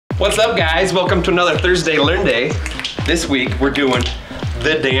What's up, guys? Welcome to another Thursday Learn Day. This week we're doing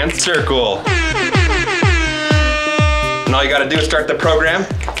the dance circle. And all you gotta do is start the program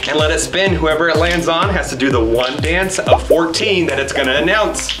and let it spin. Whoever it lands on has to do the one dance of 14 that it's gonna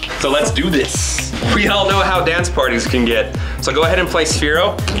announce. So let's do this. We all know how dance parties can get. So go ahead and play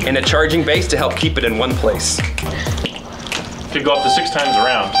Sphero in a charging bass to help keep it in one place. Could go up to 6 times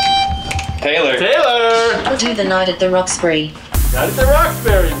around. Taylor. We'll do the night at the Roxbury. Night at the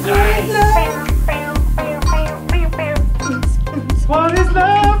Roxbury. Nice. What is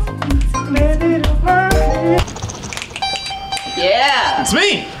love? Yeah. It's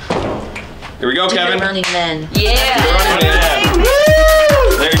me. Here we go, Do Kevin. the Running Man. Running Man. Woo!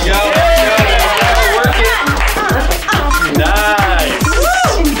 There you go. Work it. Nice.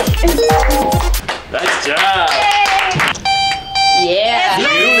 Nice job. Yeah.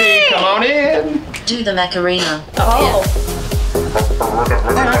 Julie, come on in. Do the Macarena. Oh.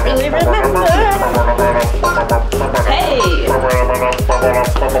 I don't really remember. Hey.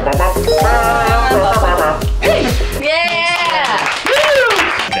 Yeah.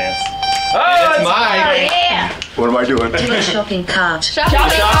 Dance. Oh, it's mine. Yeah. What am I doing? Do the shopping cart. Shopping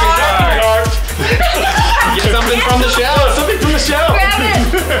Shopping cart. cart. Get something from the shelf. Something from the shelf. Grab it.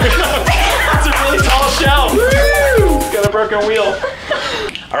 It's a really tall shelf. It's got a broken wheel.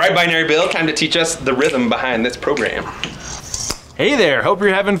 All right, Binary Bill, time to teach us the rhythm behind this program. Hey there, hope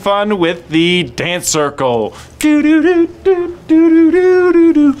you're having fun with the dance circle. Do do do do do do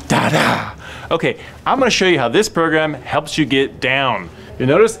do do da da. Okay, I'm gonna show you how this program helps you get down. You'll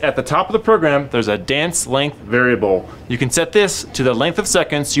notice at the top of the program, there's a dance length variable. You can set this to the length of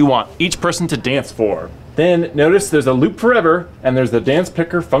seconds you want each person to dance for. Then notice there's a loop forever and there's the dance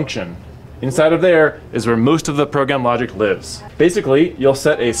picker function. Inside of there is where most of the program logic lives. Basically, you'll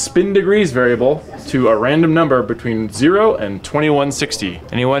set a spin degrees variable to a random number between 0 and 2160.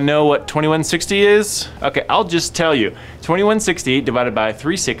 Anyone know what 2160 is? Okay, I'll just tell you. 2160 divided by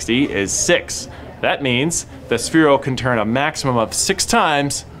 360 is 6. That means the Sphero can turn a maximum of 6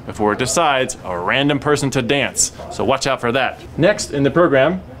 times before it decides a random person to dance. So watch out for that. Next in the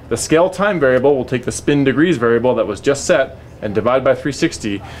program, the scale time variable will take the spin degrees variable that was just set and divide by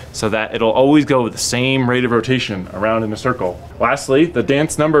 360 so that it'll always go with the same rate of rotation around in a circle. Lastly, the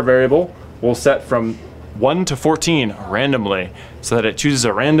dance number variable will set from 1 to 14 randomly so that it chooses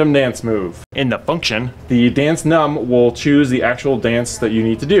a random dance move. In the function, the dance num will choose the actual dance that you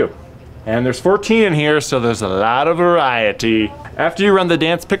need to do. And there's 14 in here, so there's a lot of variety. After you run the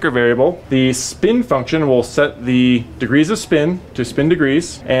dance picker variable, the spin function will set the degrees of spin to spin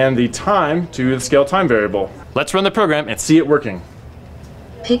degrees and the time to the scale time variable. Let's run the program and see it working.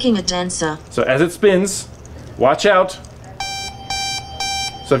 Picking a dancer. So as it spins, watch out.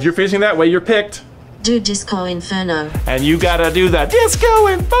 So if you're facing that way, you're picked. Do Disco Inferno. And you gotta do the Disco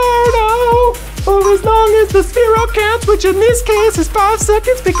Inferno for as long as the Sphero counts, which in this case is 5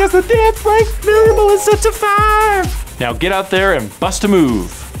 seconds because the dance length variable is set to 5. Now get out there and bust a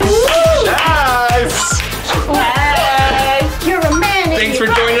move. Nice! Hey, you're a man. Thanks for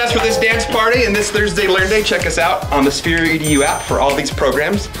joining us for this dance party and this Thursday Learn Day. Check us out on the Sphero EDU app for all these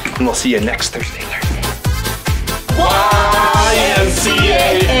programs, and we'll see you next Thursday Learn Day.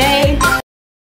 YMCA.